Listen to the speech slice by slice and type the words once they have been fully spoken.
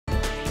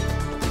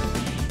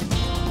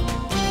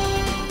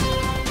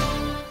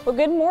Well,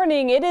 good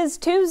morning. It is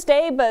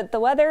Tuesday, but the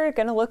weather is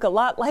going to look a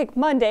lot like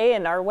Monday,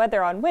 and our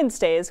weather on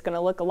Wednesday is going to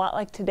look a lot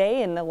like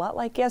today and a lot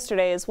like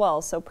yesterday as well.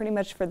 So pretty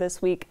much for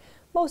this week,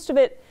 most of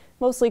it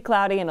mostly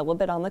cloudy and a little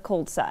bit on the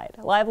cold side.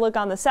 A live look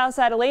on the south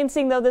side of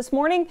Lansing, though, this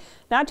morning.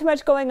 Not too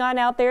much going on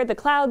out there. The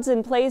clouds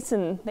in place,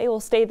 and they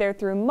will stay there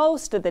through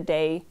most of the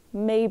day.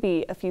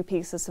 Maybe a few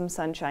peaks of some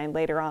sunshine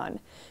later on.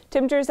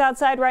 Temperatures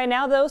outside right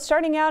now, though,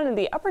 starting out in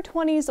the upper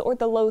 20s or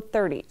the low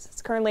 30s.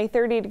 It's currently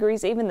 30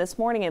 degrees even this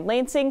morning in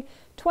Lansing,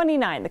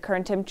 29 the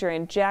current temperature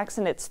in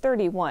Jackson. It's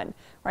 31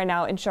 right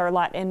now in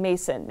Charlotte and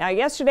Mason. Now,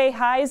 yesterday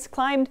highs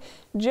climbed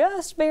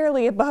just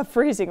barely above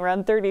freezing,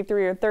 around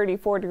 33 or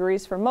 34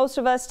 degrees for most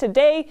of us.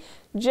 Today,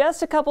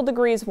 just a couple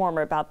degrees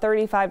warmer, about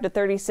 35 to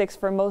 36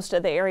 for most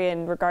of the area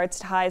in regards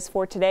to highs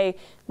for today.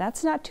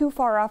 That's not too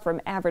far off from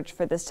average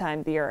for this time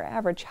of the year.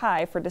 Average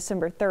high for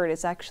December 3rd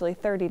is actually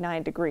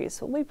 39 degrees,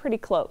 so we'll be pretty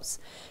close.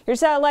 Your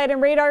satellite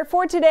and radar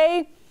for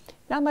today.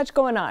 Not much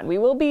going on. We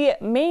will be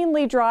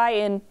mainly dry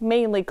and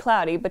mainly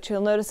cloudy, but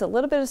you'll notice a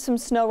little bit of some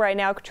snow right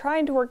now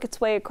trying to work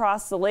its way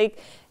across the lake,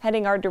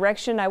 heading our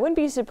direction. I wouldn't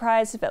be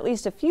surprised if at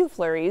least a few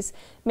flurries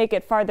make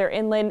it farther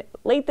inland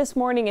late this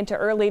morning into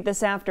early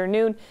this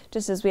afternoon,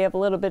 just as we have a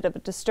little bit of a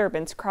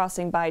disturbance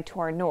crossing by to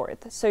our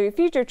north. So your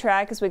future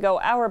track as we go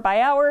hour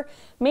by hour,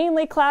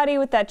 mainly cloudy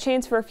with that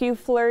chance for a few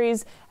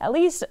flurries, at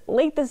least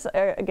late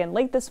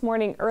this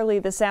morning, early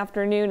this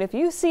afternoon. If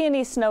you see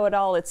any snow at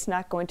all, it's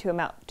not going to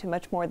amount to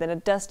much more than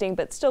a dusting,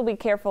 but still be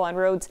careful on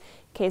roads in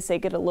case they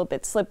get a little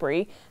bit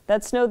slippery.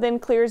 That snow then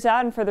clears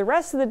out, and for the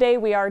rest of the day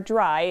we are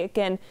dry.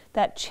 Again,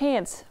 that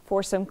chance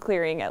for some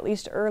clearing at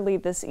least early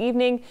this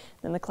evening.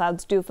 Then the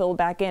clouds do fill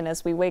back in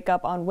as we wake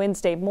up on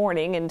Wednesday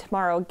morning, and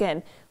tomorrow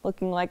again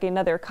looking like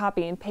another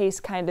copy and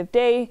paste kind of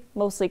day.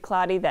 Mostly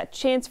cloudy, that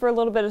chance for a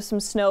little bit of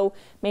some snow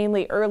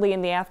mainly early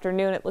in the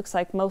afternoon. It looks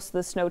like most of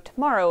the snow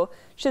tomorrow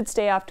should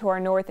stay off to our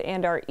north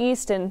and our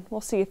east, and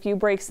we'll see a few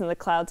breaks in the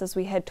clouds as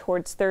we head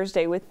towards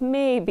Thursday with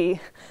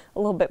maybe a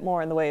little bit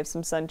more in the way of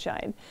some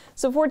sunshine.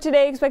 So for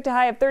today, expect a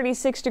high of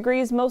 36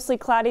 degrees, mostly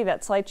cloudy,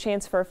 that slight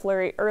chance for a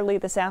flurry early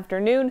this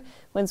afternoon.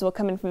 Winds will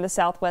come in from the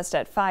southwest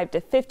at 5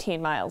 to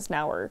 15 miles an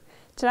hour.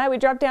 Tonight we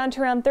drop down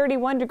to around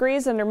 31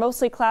 degrees under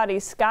mostly cloudy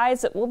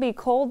skies. It will be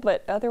cold,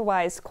 but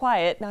otherwise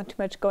quiet. Not too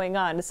much going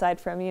on aside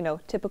from,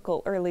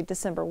 typical early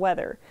December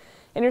weather.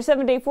 In your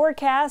 7-day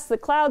forecast, the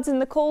clouds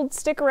and the cold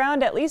stick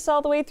around at least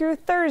all the way through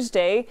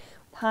Thursday.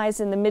 Highs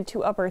in the mid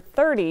to upper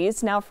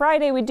 30s. Now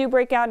Friday we do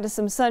break out into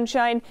some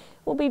sunshine. It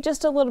will be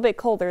just a little bit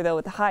colder though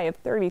with a high of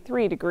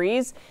 33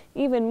 degrees.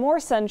 Even more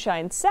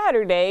sunshine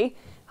Saturday,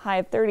 high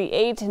of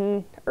 38,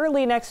 and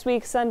early next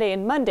week, Sunday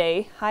and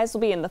Monday, highs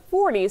will be in the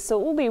 40s, so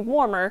it will be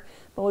warmer,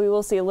 but we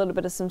will see a little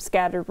bit of some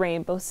scattered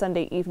rain both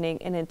Sunday evening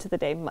and into the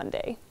day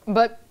Monday.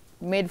 But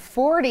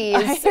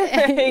mid-40s,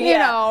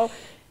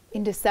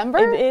 in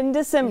December? In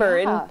December,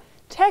 Yeah. and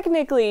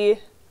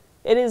technically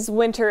it is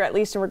winter, at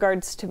least in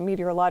regards to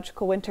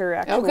meteorological winter.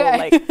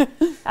 Actual,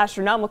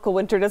 astronomical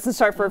winter doesn't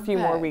start for a few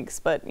more weeks,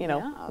 but,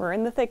 we're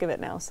in the thick of it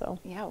now, so.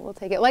 Yeah, we'll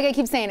take it. Like I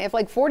keep saying, if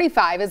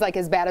 45 is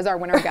as bad as our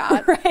winter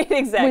got, right,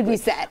 exactly. We'd be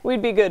set.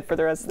 We'd be good for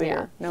the rest of the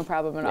year. No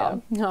problem at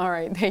all. All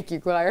right. Thank you,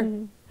 Claire.